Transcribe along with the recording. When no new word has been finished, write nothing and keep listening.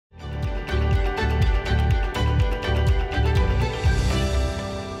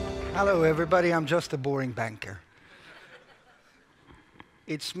Hello, everybody. I'm just a boring banker.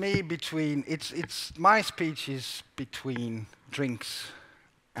 It's me between, my speech is between drinks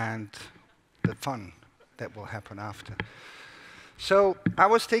and the fun that will happen after. So I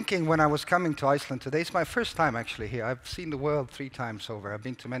was thinking when I was coming to Iceland today, it's my first time actually here. I've seen the world 3 times over. I've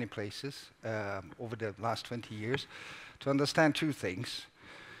been to many places over the last 20 years to understand 2 things.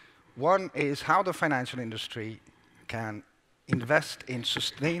 One is how the financial industry can invest in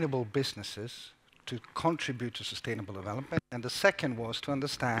sustainable businesses to contribute to sustainable development. And the second was to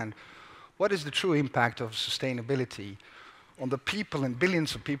understand what is the true impact of sustainability on the people and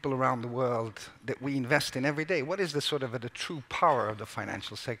billions of people around the world that we invest in every day. What is the sort of the true power of the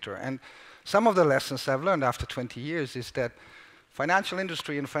financial sector? And some of the lessons I've learned after 20 years is that financial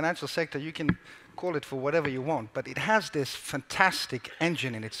industry and financial sector, you can call it for whatever you want, but it has this fantastic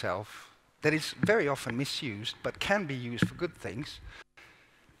engine in itself that is very often misused, but can be used for good things.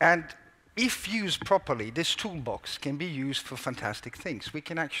 And if used properly, this toolbox can be used for fantastic things. We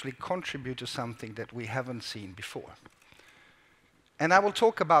can actually contribute to something that we haven't seen before. And I will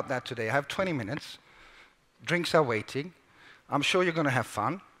talk about that today. I have 20 minutes. Drinks are waiting. I'm sure you're going to have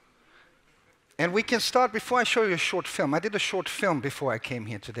fun. And we can start, before I show you a short film. I did a short film before I came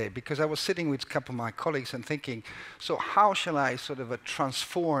here today because I was sitting with a couple of my colleagues and thinking, so how shall I sort of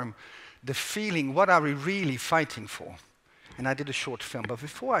transform the feeling, what are we really fighting for? And I did a short film. But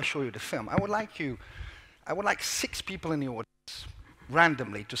before I show you the film, I would like 6 people in the audience,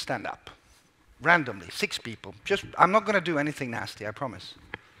 randomly, to stand up. Randomly, 6 people. I'm not going to do anything nasty, I promise.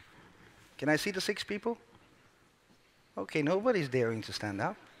 Can I see the 6 people? Okay, nobody's daring to stand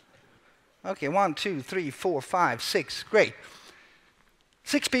up. Okay, 1, 2, 3, 4, 5, 6. Great.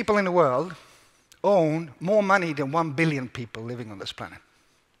 6 people in the world own more money than 1 billion people living on this planet.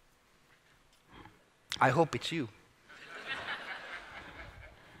 I hope it's you.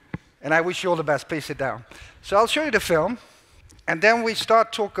 And I wish you all the best. Please sit down. So I'll show you the film, and then we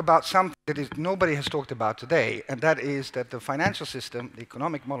start talk about something that nobody has talked about today, and that is that the financial system, the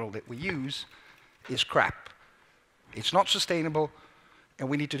economic model that we use, is crap. It's not sustainable, and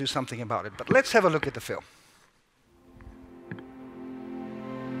we need to do something about it. But let's have a look at the film.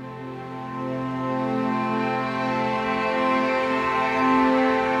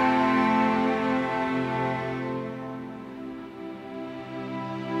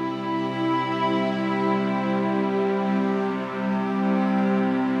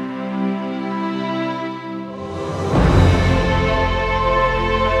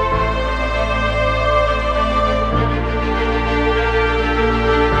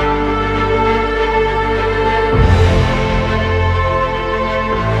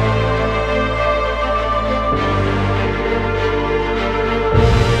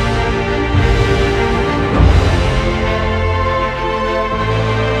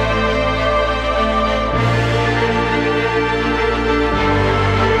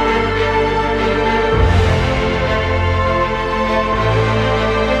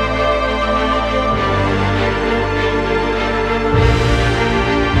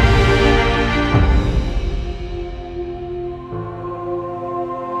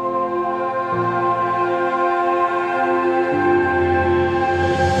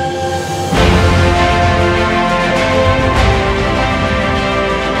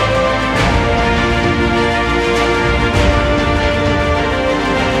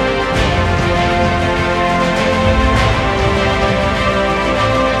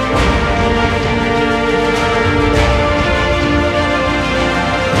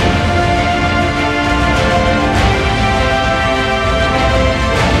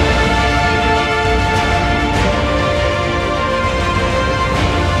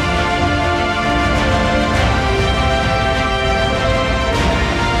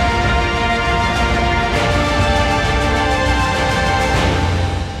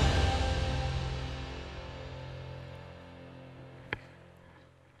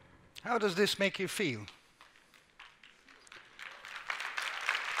 How does this make you feel?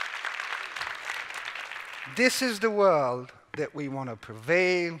 This is the world that we want to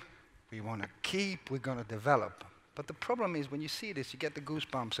prevail, we want to keep, we're going to develop. But the problem is when you see this, you get the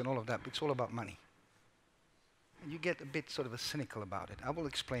goosebumps and all of that. It's all about money. And you get a bit sort of cynical about it. I will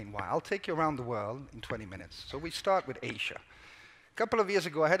explain why. I'll take you around the world in 20 minutes. So we start with Asia. A couple of years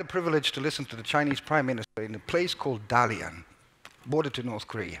ago, I had the privilege to listen to the Chinese Prime Minister in a place called Dalian, border to North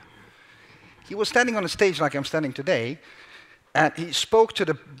Korea. He was standing on a stage like I'm standing today, and he spoke to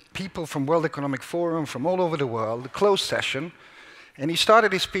the people from World Economic Forum, from all over the world, a closed session, and he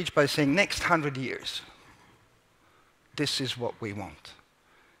started his speech by saying, next 100 years, this is what we want.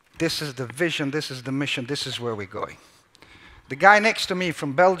 This is the vision, this is the mission, this is where we're going. The guy next to me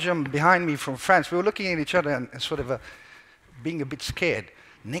from Belgium, behind me from France, we were looking at each other and sort of being a bit scared.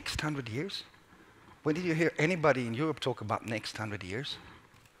 Next 100 years? When did you hear anybody in Europe talk about next 100 years?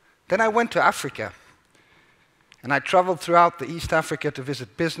 Then I went to Africa, and I traveled throughout the East Africa to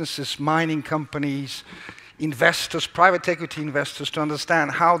visit businesses, mining companies, investors, private equity investors, to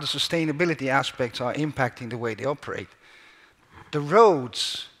understand how the sustainability aspects are impacting the way they operate. The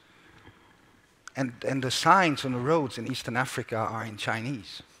roads and the signs on the roads in Eastern Africa are in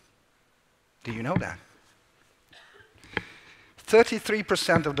Chinese. Do you know that?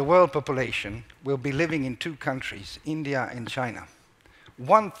 33% of the world population will be living in two countries, India and China.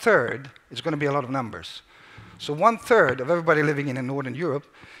 1/3 is going to be a lot of numbers. So 1/3 of everybody living in Northern Europe,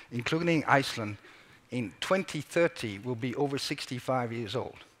 including Iceland, in 2030 will be over 65 years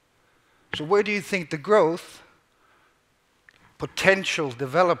old. So where do you think the growth, potential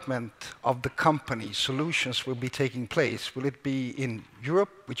development of the company solutions will be taking place? Will it be in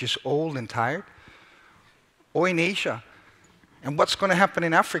Europe, which is old and tired, or in Asia? And what's going to happen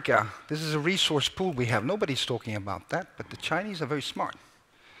in Africa? This is a resource pool we have. Nobody's talking about that, but the Chinese are very smart.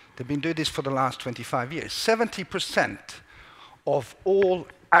 They've been doing this for the last 25 years. 70% of all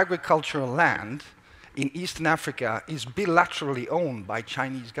agricultural land in Eastern Africa is bilaterally owned by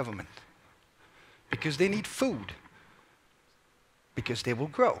Chinese government because they need food, because they will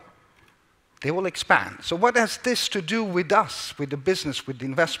grow, they will expand. So what has this to do with us, with the business, with the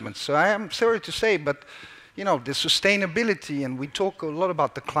investments? So I am sorry to say, but you know, the sustainability, and we talk a lot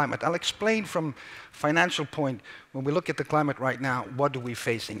about the climate. I'll explain from financial point, when we look at the climate right now, what are we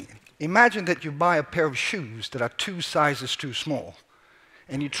facing? Imagine that you buy a pair of shoes that are 2 sizes too small,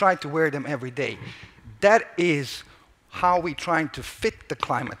 and you try to wear them every day. That is how we're trying to fit the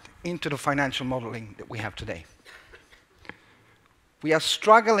climate into the financial modeling that we have today. We are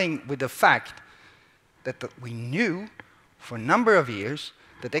struggling with the fact that we knew for a number of years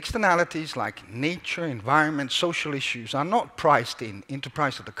that externalities like nature, environment, social issues are not priced into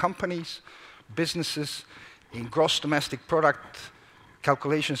price of the companies, businesses, in gross domestic product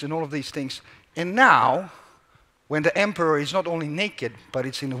calculations and all of these things. And now, when the emperor is not only naked, but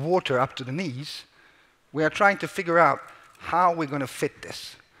it's in the water up to the knees, we are trying to figure out how we're going to fit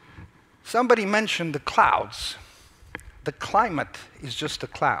this. Somebody mentioned the clouds. The climate is just a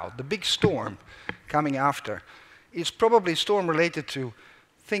cloud. The big storm coming after is probably a storm related to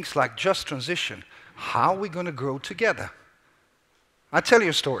things like just transition. How are we going to grow together? I'll tell you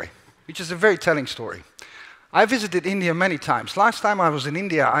a story, which is a very telling story. I visited India many times. Last time I was in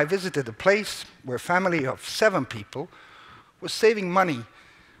India, I visited a place where a family of 7 people was saving money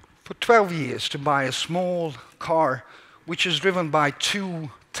for 12 years to buy a small car which is driven by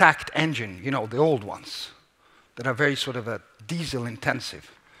 2-tact engine, you know, the old ones that are very sort of diesel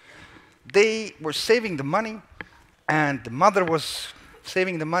intensive. They were saving the money, and the mother was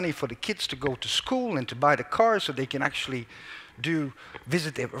saving the money for the kids to go to school and to buy the car so they can actually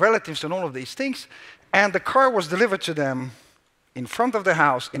visit their relatives and all of these things. And the car was delivered to them in front of the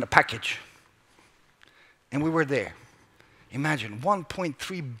house in a package. And we were there. Imagine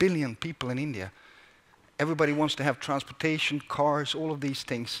 1.3 billion people in India. Everybody wants to have transportation, cars, all of these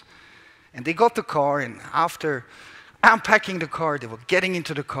things. And they got the car, and after unpacking the car, they were getting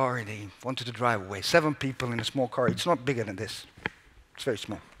into the car and they wanted to drive away. 7 people in a small car. It's not bigger than this. It's very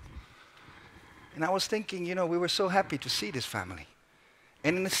small. And I was thinking, you know, we were so happy to see this family.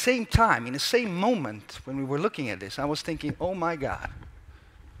 And in the same time, in the same moment when we were looking at this, I was thinking, oh my God.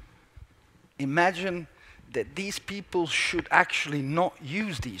 Imagine that these people should actually not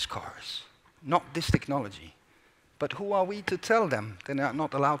use these cars, not this technology. But who are we to tell them they're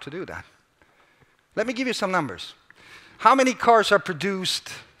not allowed to do that? Let me give you some numbers. How many cars are produced,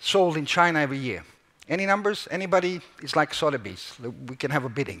 sold in China every year? Any numbers? Anybody? It's like Sotheby's. We can have a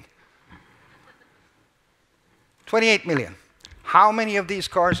bidding. 28 million. How many of these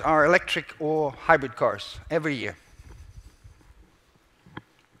cars are electric or hybrid cars every year?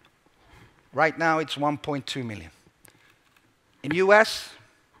 Right now it's 1.2 million. In US,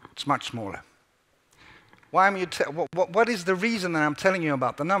 it's much smaller. What is the reason that I'm telling you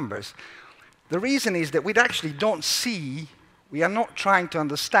about the numbers? The reason is that we actually don't see, we are not trying to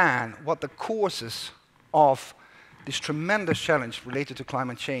understand what the causes of this tremendous challenge related to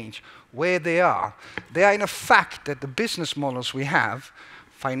climate change, where they are. They are in a fact that the business models we have,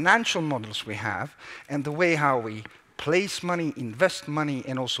 financial models we have, and the way how we place money, invest money,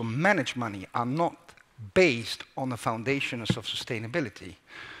 and also manage money are not based on the foundations of sustainability.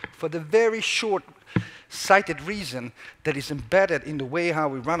 For the very short-sighted reason that is embedded in the way how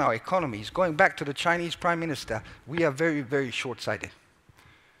we run our economies, going back to the Chinese Prime Minister, we are very, very short-sighted.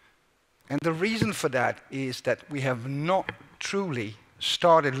 And the reason for that is that we have not truly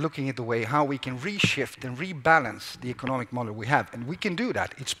started looking at the way how we can reshift and rebalance the economic model we have. And we can do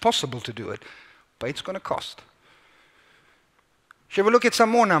that. It's possible to do it, but it's going to cost. Shall we look at some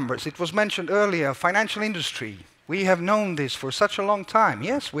more numbers? It was mentioned earlier, financial industry. We have known this for such a long time.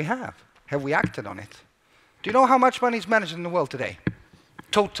 Yes, we have. Have we acted on it? Do you know how much money is managed in the world today?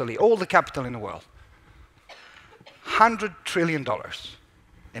 Totally, all the capital in the world. $100 trillion.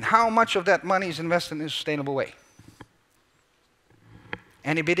 And how much of that money is invested in a sustainable way?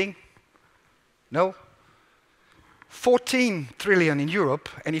 Any bidding? No? 14 trillion in Europe,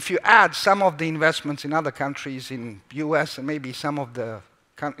 and if you add some of the investments in other countries, in US and maybe some of the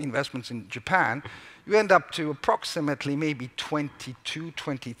investments in Japan, you end up to approximately maybe 22,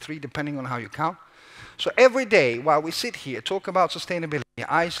 23, depending on how you count. So every day, while we sit here, talk about sustainability,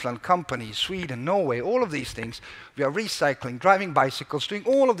 Iceland, companies, Sweden, Norway, all of these things, we are recycling, driving bicycles, doing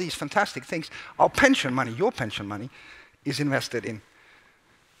all of these fantastic things. Our pension money, your pension money, is invested in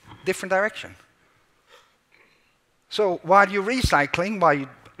different direction. So while you're recycling, while you're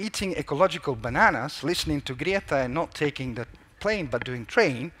eating ecological bananas, listening to Greta and not taking the plane but doing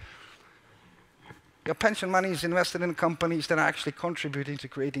train, your pension money is invested in companies that are actually contributing to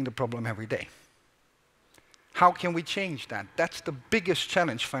creating the problem every day. How can we change that? That's the biggest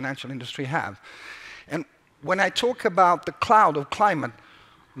challenge financial industry have. And when I talk about the cloud of climate,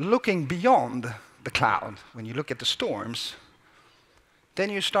 looking beyond the cloud, when you look at the storms, then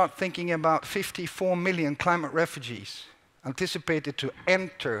you start thinking about 54 million climate refugees anticipated to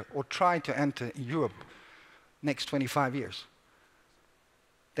enter or try to enter Europe next 25 years.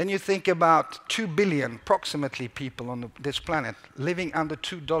 Then you think about 2 billion, approximately, people on this planet living under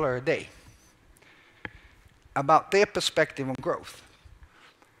 $2 a day. About their perspective on growth.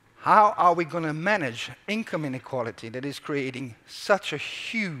 How are we going to manage income inequality that is creating such a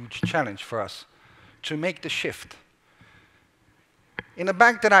huge challenge for us to make the shift? In the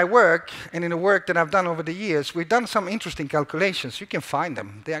bank that I work, and in the work that I've done over the years, we've done some interesting calculations. You can find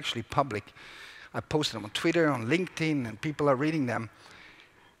them. They're actually public. I posted them on Twitter, on LinkedIn, and people are reading them.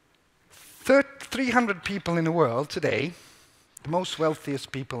 300 people in the world today, the most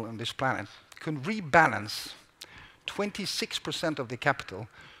wealthiest people on this planet, can rebalance 26% of the capital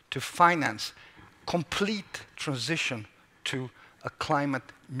to finance complete transition to a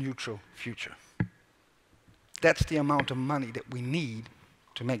climate-neutral future. That's the amount of money that we need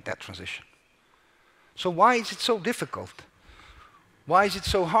to make that transition. So why is it so difficult? Why is it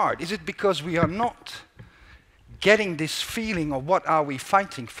so hard? Is it because we are not getting this feeling of what are we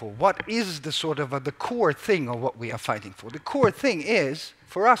fighting for? What is the sort of the core thing of what we are fighting for? The core thing is,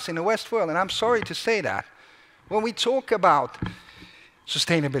 for us in the West world, and I'm sorry to say that, when we talk about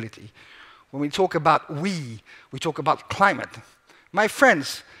sustainability, when we talk about we talk about climate. My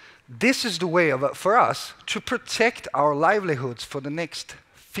friends, this is the way of for us to protect our livelihoods for the next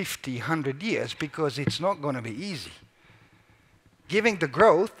 50, 100 years, because it's not going to be easy. Given the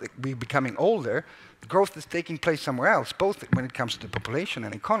growth, we're becoming older, the growth is taking place somewhere else, both when it comes to population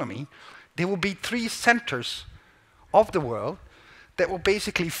and economy, there will be 3 centers of the world that will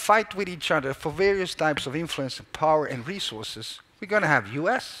basically fight with each other for various types of influence, power, and resources. We're going to have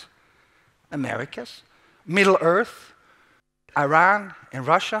US, Americas, Middle Earth, Iran and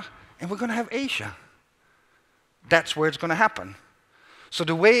Russia, and we're going to have Asia. That's where it's going to happen. So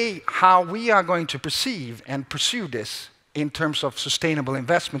the way how we are going to perceive and pursue this in terms of sustainable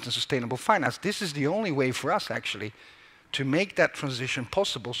investment and sustainable finance, this is the only way for us actually to make that transition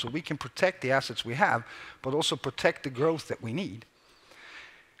possible so we can protect the assets we have, but also protect the growth that we need.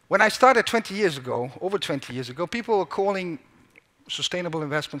 When I started 20 years ago, over 20 years ago, people were calling sustainable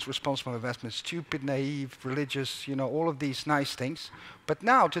investments, responsible investments, stupid, naive, religious, you know, all of these nice things. But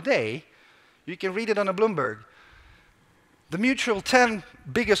now, today, you can read it on a Bloomberg. The 10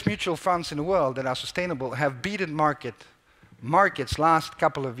 biggest mutual funds in the world that are sustainable have beaten markets last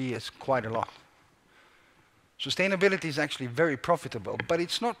couple of years quite a lot. Sustainability is actually very profitable, but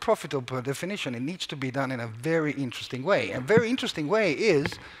it's not profitable per definition. It needs to be done in a very interesting way. A very interesting way is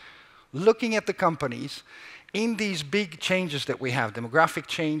looking at the companies in these big changes that we have, demographic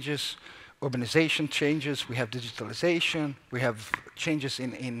changes, urbanization changes, we have digitalization, we have changes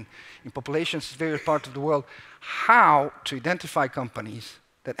in populations in various parts of the world, how to identify companies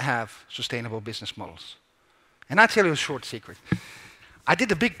that have sustainable business models. And I'll tell you a short secret. I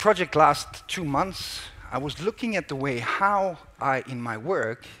did a big project last 2 months. I was looking at the way how I, in my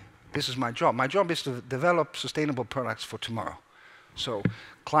work, this is my job is to develop sustainable products for tomorrow. So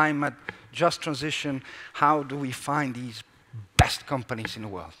climate, just transition, how do we find these best companies in the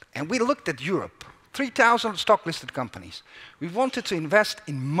world? And we looked at Europe, 3,000 stock-listed companies. We wanted to invest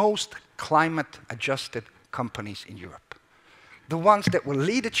in most climate-adjusted companies in Europe. the ones that will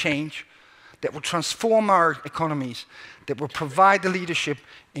lead a change, that will transform our economies, that will provide the leadership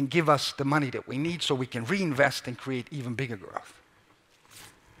and give us the money that we need so we can reinvest and create even bigger growth.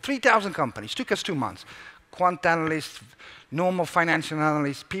 3,000 companies, took us 2 months. Quant analysts, normal financial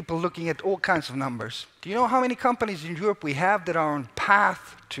analysts, people looking at all kinds of numbers. Do you know how many companies in Europe we have that are on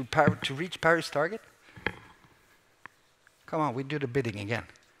path to reach Paris target? Come on, we do the bidding again.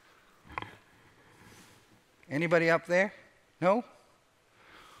 Anybody up there? No?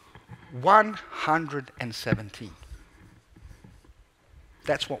 117.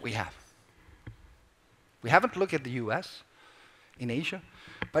 That's what we have. We haven't looked at the US, in Asia,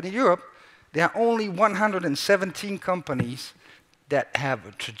 but in Europe, there are only 117 companies that have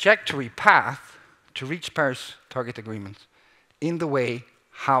a trajectory path to reach Paris target agreements in the way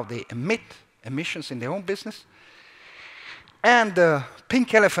how they emit emissions in their own business. And the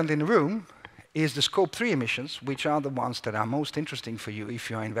pink elephant in the room is the scope 3 emissions, which are the ones that are most interesting for you if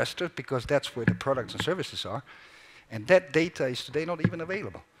you're an investor, because that's where the products and services are. And that data is today not even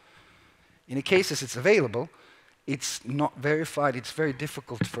available. In the cases it's available, it's not verified. It's very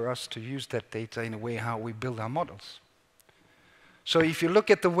difficult for us to use that data in a way how we build our models. So if you look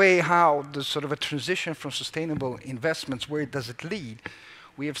at the way how the sort of a transition from sustainable investments, where does it lead?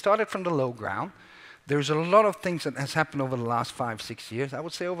 We have started from the low ground. There's a lot of things that has happened over the last 5, 6 years. I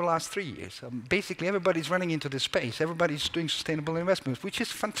would say over the last 3 years. Basically, everybody's running into this space. Everybody's doing sustainable investments, which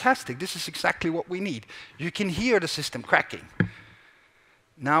is fantastic. This is exactly what we need. You can hear the system cracking.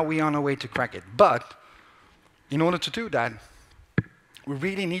 Now we are on our way to crack it. But in order to do that, we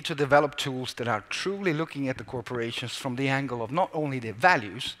really need to develop tools that are truly looking at the corporations from the angle of not only their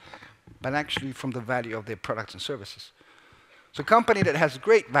values, but actually from the value of their products and services. So a company that has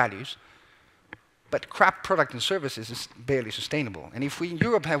great values, but crap product and services is barely sustainable. And if we in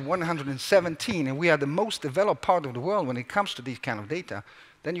Europe have 117, and we are the most developed part of the world when it comes to these kind of data,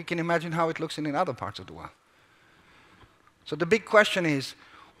 then you can imagine how it looks in other parts of the world. So the big question is,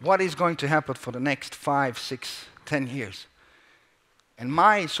 what is going to happen for the next 5, 6, 10 years? And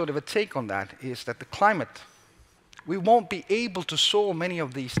my sort of a take on that is that the climate, we won't be able to solve many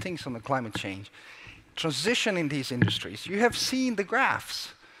of these things on the climate change. Transition in these industries, you have seen the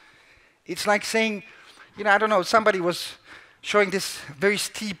graphs. It's like saying, you know, I don't know, somebody was showing this very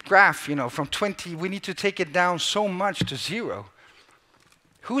steep graph, you know, from 20, we need to take it down so much to 0.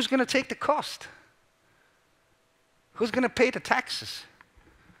 Who's going to take the cost? Who's going to pay the taxes?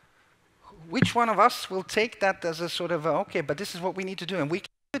 Which one of us will take that as a sort of, okay, but this is what we need to do, and we can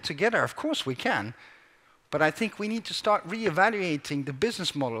do it together. Of course we can. But I think we need to start re-evaluating the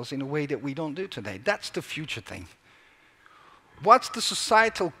business models in a way that we don't do today. That's the future thing. What's the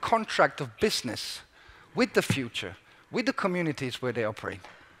societal contract of business with the future, with the communities where they operate?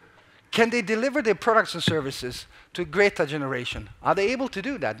 Can they deliver their products and services to a greater generation? Are they able to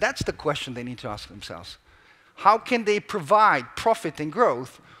do that? That's the question they need to ask themselves. How can they provide profit and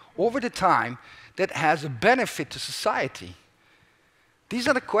growth over the time that has a benefit to society? These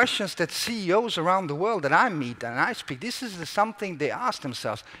are the questions that CEOs around the world that I meet and I speak, this is something they ask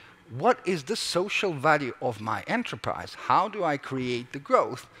themselves. What is the social value of my enterprise? How do I create the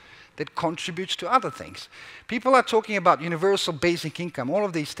growth that contributes to other things? People are talking about universal basic income, all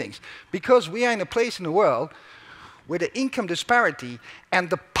of these things, because we are in a place in the world where the income disparity and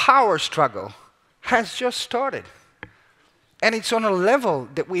the power struggle has just started. And it's on a level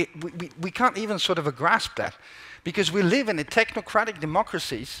that we can't even sort of grasp that, because we live in a technocratic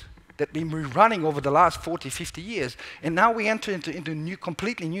democracies that have been running over the last 40, 50 years, and now we enter into a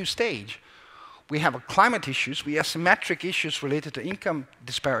completely new stage. We have climate issues, we have symmetric issues related to income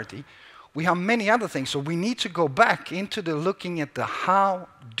disparity, we have many other things, so we need to go back into the looking at the how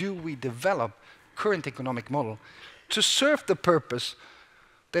do we develop current economic model to serve the purpose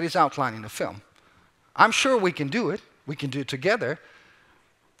that is outlined in the film. I'm sure we can do it. We can do it together.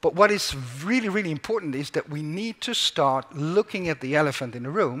 But what is really, really important is that we need to start looking at the elephant in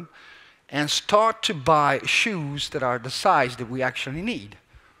the room and start to buy shoes that are the size that we actually need.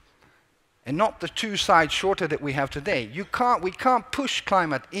 And not the 2 size shorter that we have today. We can't push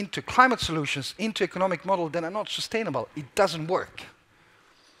climate solutions into economic models that are not sustainable. It doesn't work.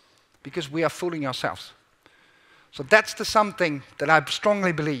 Because we are fooling ourselves. So that's something that I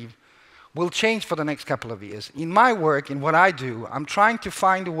strongly believe will change for the next couple of years. In my work, in what I do, I'm trying to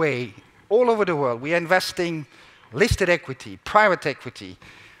find a way all over the world. We are investing listed equity, private equity,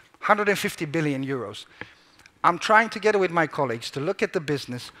 150 billion euros. I'm trying together with my colleagues to look at the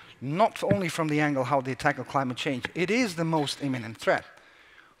business, not only from the angle how they tackle climate change. It is the most imminent threat.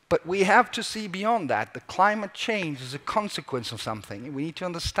 But we have to see beyond that. The climate change is a consequence of something. We need to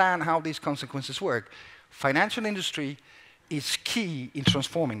understand how these consequences work. Financial industry, is key in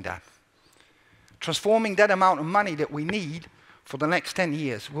transforming that. Transforming that amount of money that we need for the next 10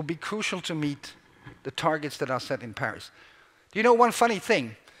 years will be crucial to meet the targets that are set in Paris. Do you know one funny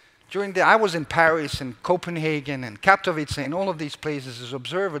thing? I was in Paris and Copenhagen and Katowice and all of these places as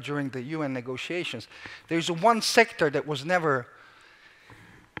observer during the UN negotiations. There's one sector that was never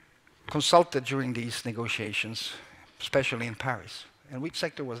consulted during these negotiations, especially in Paris. And which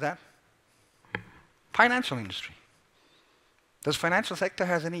sector was that? Financial industry. Does financial sector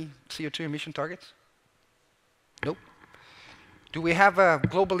has any CO2 emission targets? Nope. Do we have a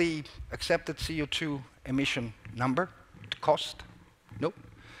globally accepted CO2 emission number, cost? Nope.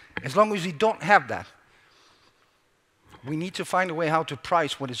 As long as we don't have that, we need to find a way how to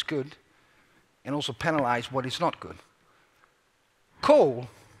price what is good and also penalize what is not good. Coal,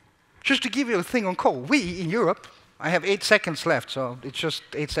 just to give you a thing on coal, we in Europe, I have 8 seconds left, so it's just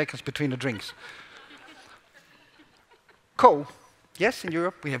 8 seconds between the drinks. Coal, yes, in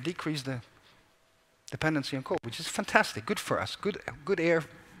Europe we have decreased the dependency on coal, which is fantastic, good for us, good air,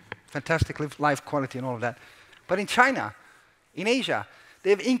 fantastic life quality and all of that. But in China, in Asia,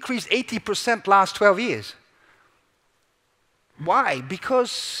 they've increased 80% last 12 years. Why?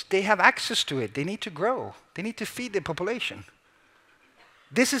 Because they have access to it. They need to grow. They need to feed their population.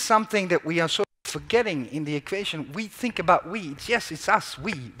 This is something that we are sort of forgetting in the equation. We think about we. Yes, it's us,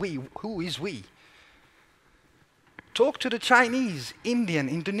 we. Who is we? Talk to the Chinese, Indian,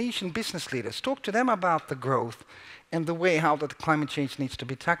 Indonesian business leaders. Talk to them about the growth and the way how that climate change needs to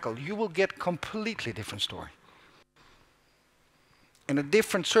be tackled. You will get a completely different story. And the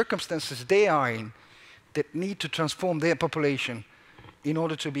different circumstances they are in that need to transform their population in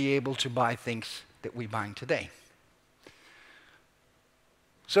order to be able to buy things that we buy today.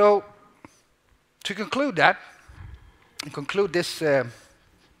 So, to conclude that, and conclude this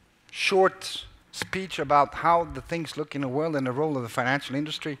short speech about how the things look in the world and the role of the financial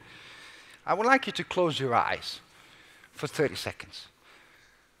industry, I would like you to close your eyes for 30 seconds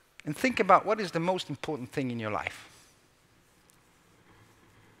and think about what is the most important thing in your life.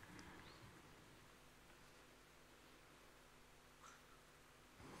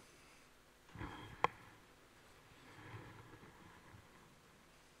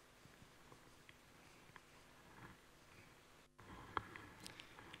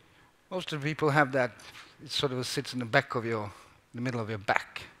 Most of the people have that, it sort of sits in the back of in the middle of your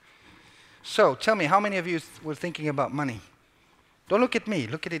back. So, tell me, how many of you were thinking about money? Don't look at me,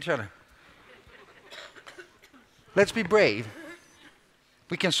 look at each other. Let's be brave.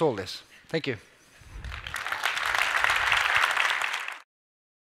 We can solve this. Thank you.